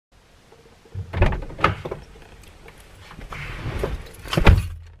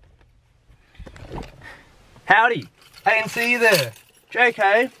Howdy, I didn't see you there.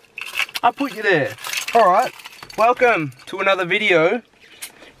 JK, I put you there. Alright, welcome to another video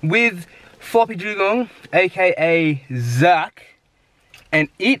with FloppyDugong, aka Zach. And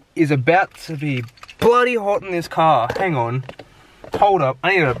it is about to be bloody hot in this car. Hang on, hold up,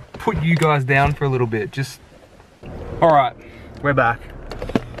 I need to put you guys down for a little bit. Alright, we're back.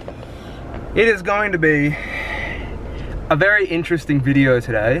 It is going to be a very interesting video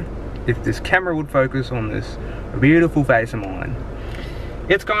today. If this camera would focus on this beautiful face of mine.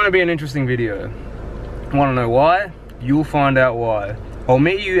 It's going to be an interesting video. Want to know why? You'll find out why. I'll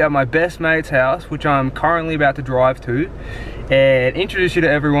meet you at my best mate's house, which I'm currently about to drive to, and introduce you to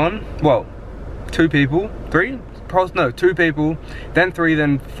everyone. Well, 2 people, 3? No, 2 people, then 3,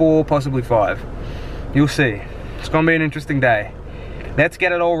 then 4, possibly 5. You'll see. It's going to be an interesting day. Let's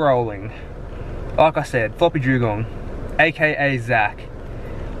get it all rolling. Like I said, FloppyDugong, aka Zach.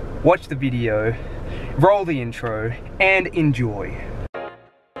 Watch the video, roll the intro, and enjoy.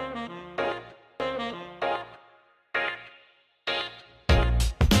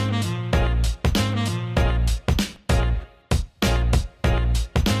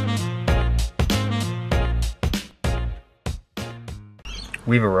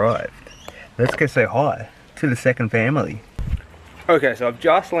 We've arrived. Let's go say hi to the second family. Okay, so I've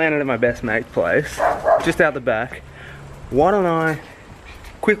just landed at my best mate's place, just out the back. Why don't I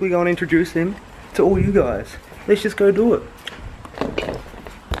quickly go and introduce him to all you guys. Let's just go do it.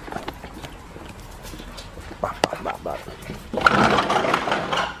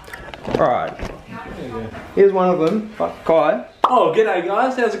 Alright. Here's one of them, Kai. Oh, g'day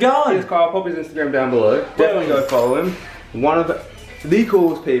guys, how's it going? Here's Kai, I'll pop his Instagram down below. Definitely go follow him. One of the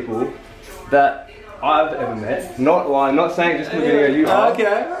coolest people that I've ever met. Not saying just in the video, you are.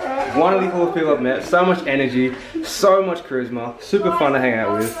 Okay. One of the coolest people I've met. So much energy, so much charisma, super fun to hang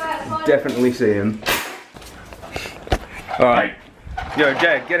out with. Definitely see him. Alright. Yo,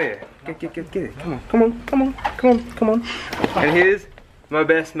 Jade, get here. Get here. Come on. And here's my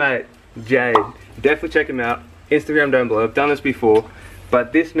best mate, Jade. Definitely check him out. Instagram down below. I've done this before.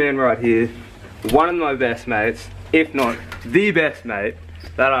 But this man right here, one of my best mates, if not the best mate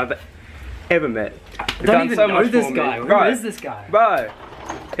that I've ever met. I don't even know this guy. Who is this guy? Bro,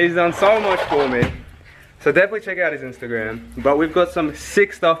 he's done so much for me. So definitely check out his Instagram. But we've got some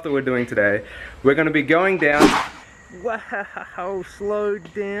sick stuff that we're doing today. We're going to be going down... Wow, slow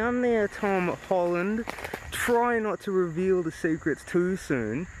down there, Tom Holland. Try not to reveal the secrets too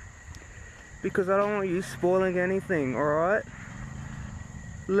soon, because I don't want you spoiling anything, alright?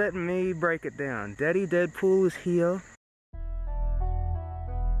 Let me break it down. Daddy Deadpool is here.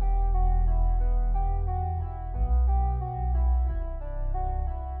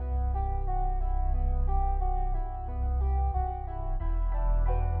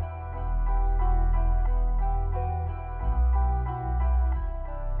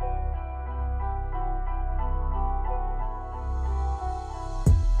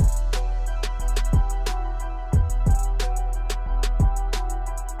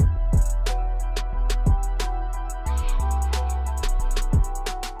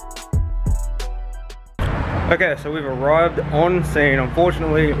 Okay, so we've arrived on scene.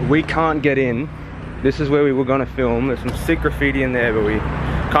 Unfortunately, we can't get in. This is where we were gonna film. There's some sick graffiti in there, but we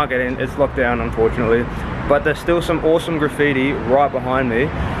can't get in. It's locked down, unfortunately. But there's still some awesome graffiti right behind me.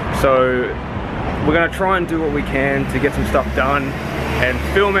 So we're gonna try and do what we can to get some stuff done and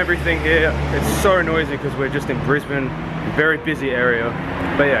film everything here. It's so noisy because we're just in Brisbane, very busy area.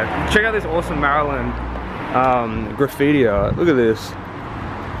 But yeah, check out this awesome Maryland graffiti art. Look at this.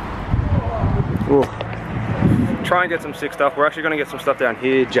 Ooh. Try and get some sick stuff. We're actually going to get some stuff down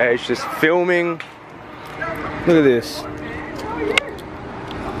here. Jay's just filming. Look at this.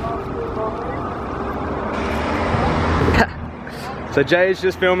 So Jay's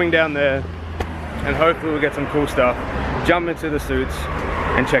just filming down there, and hopefully we'll get some cool stuff. Jump into the suits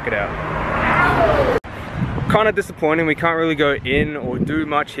and check it out. Kind of disappointing, we can't really go in or do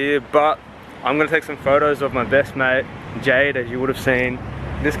much here, but I'm going to take some photos of my best mate, Jade, as you would have seen.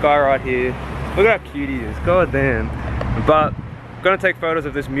 This guy right here. Look at how cute he is, god damn. But I'm gonna take photos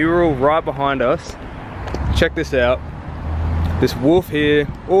of this mural right behind us. Check this out. This wolf here.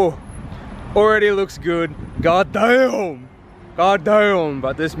 Oh, already looks good. God damn. God damn,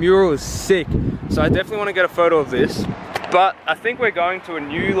 but this mural is sick. So I definitely want to get a photo of this. But I think we're going to a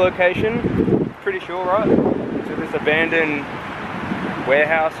new location. Pretty sure, right? To this abandoned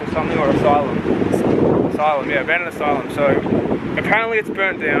warehouse or something, or asylum. Asylum, yeah, abandoned asylum. So apparently it's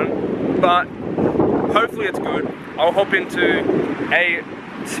burnt down, but hopefully it's good. I'll hop into a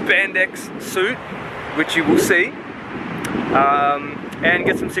spandex suit, which you will see. and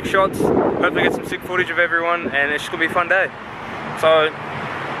get some sick shots. Hopefully get some sick footage of everyone, and it's just gonna be a fun day. So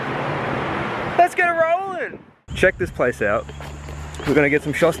let's get it rolling. Check this place out. We're gonna get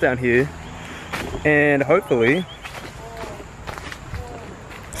some shots down here, and hopefully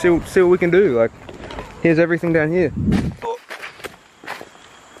see what we can do. Like, here's everything down here.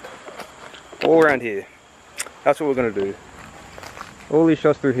 All around here. That's what we're gonna do. All these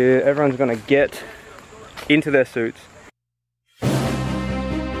shots through here, everyone's gonna get into their suits.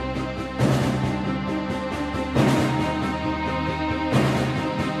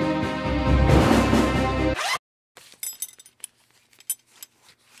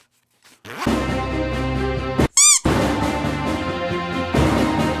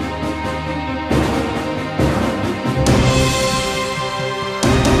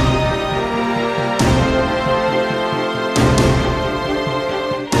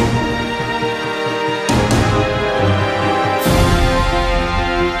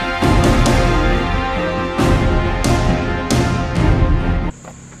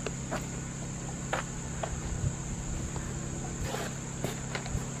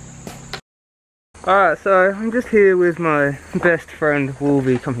 Alright, so I'm just here with my best friend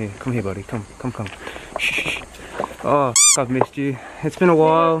Wolvie. Come here buddy, come. Shh. Oh, I've missed you. It's been a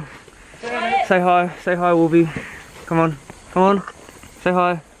while. Say hi Wolvie. Come on, say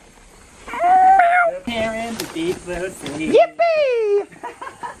hi. Yippee!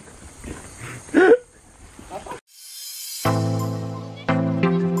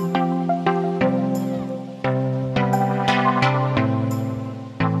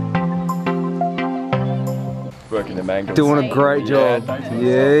 Working the mangoes. Doing a great job.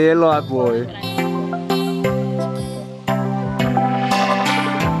 Yeah, light boy.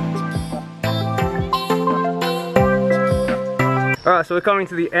 Alright, so we're coming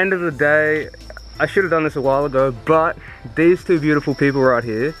to the end of the day. I should have done this a while ago, but these two beautiful people right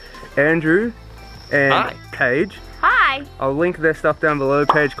here, Andrew and Hi. Paige. Hi! I'll link their stuff down below,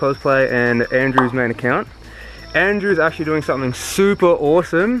 Paige Cosplay and Andrew's main account. Andrew's actually doing something super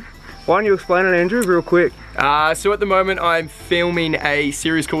awesome. Why don't you explain it, Andrew, real quick? So at the moment I'm filming a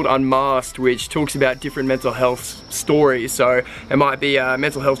series called Unmasked, which talks about different mental health stories. So it might be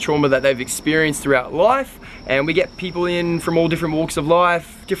mental health trauma that they've experienced throughout life, and we get people in from all different walks of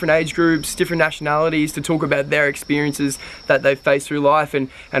life, different age groups, different nationalities to talk about their experiences that they've faced through life, and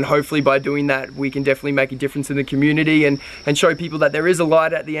hopefully by doing that we can definitely make a difference in the community and show people that there is a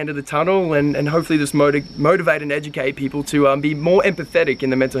light at the end of the tunnel, and hopefully just motivate and educate people to be more empathetic in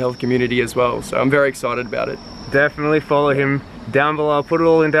the mental health community as well. So I'm very excited about it. Definitely follow him down below. I'll put it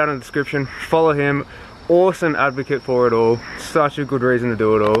all down in the description. Follow him. Awesome advocate for it all. Such a good reason to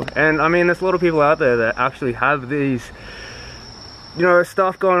do it all. And I mean, there's a lot of people out there that actually have these, you know,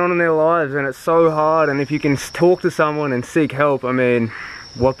 stuff going on in their lives, and it's so hard. And if you can talk to someone and seek help, I mean,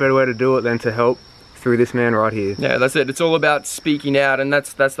 what better way to do it than to help through this man right here. Yeah, that's it. It's all about speaking out, and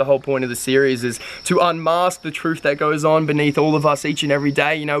that's the whole point of the series, is to unmask the truth that goes on beneath all of us each and every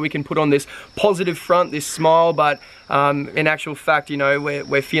day. You know, we can put on this positive front, this smile, but in actual fact, you know,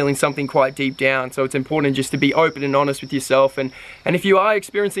 we're feeling something quite deep down. So it's important just to be open and honest with yourself, and if you are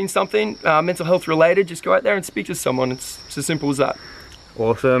experiencing something mental health related, just go out there and speak to someone. It's as simple as that.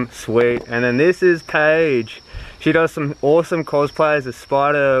 Awesome, sweet. And then this is Paige. She does some awesome cosplay as a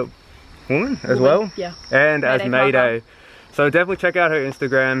Spider Woman as well, yeah, and as Mayday. So definitely check out her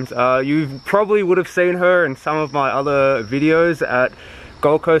Instagrams. You probably would have seen her in some of my other videos at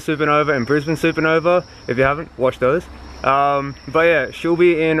Gold Coast Supernova and Brisbane Supernova. If you haven't, watch those. But yeah, she'll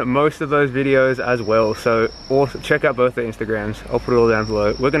be in most of those videos as well. So also check out both their Instagrams. I'll put it all down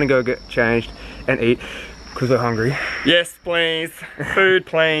below. We're gonna go get changed and eat because we're hungry. Yes, please. Food,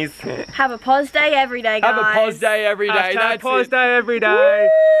 please. Have a pause day every day, guys. Have a pause day every day. That's pause day every day.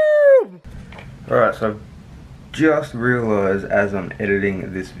 Alright, so I've just realised as I'm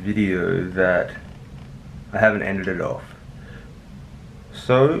editing this video that I haven't ended it off.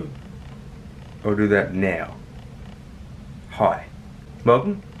 So I'll do that now. Hi.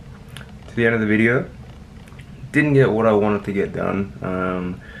 Welcome to the end of the video. Didn't get what I wanted to get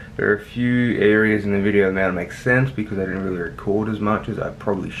done. There are a few areas in the video that may not make sense because I didn't really record as much as I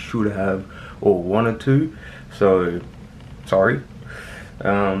probably should have or wanted to. So, sorry.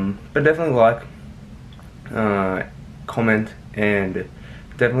 But definitely like, comment, and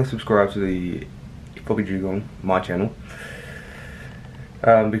definitely subscribe to the FloppyDugong, my channel.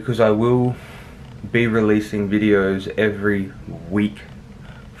 Because I will be releasing videos every week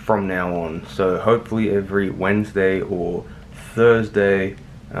from now on. So hopefully every Wednesday or Thursday,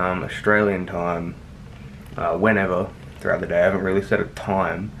 Australian time, whenever throughout the day. I haven't really set a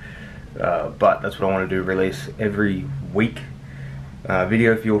time, but that's what I want to do, release every week.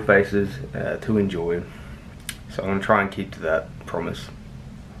 video for your faces to enjoy. So I'm going to try and keep to that promise.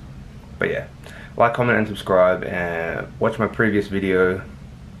 But yeah, like, comment and subscribe, and watch my previous video,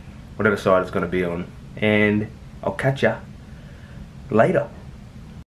 whatever side it's going to be on, and I'll catch ya later.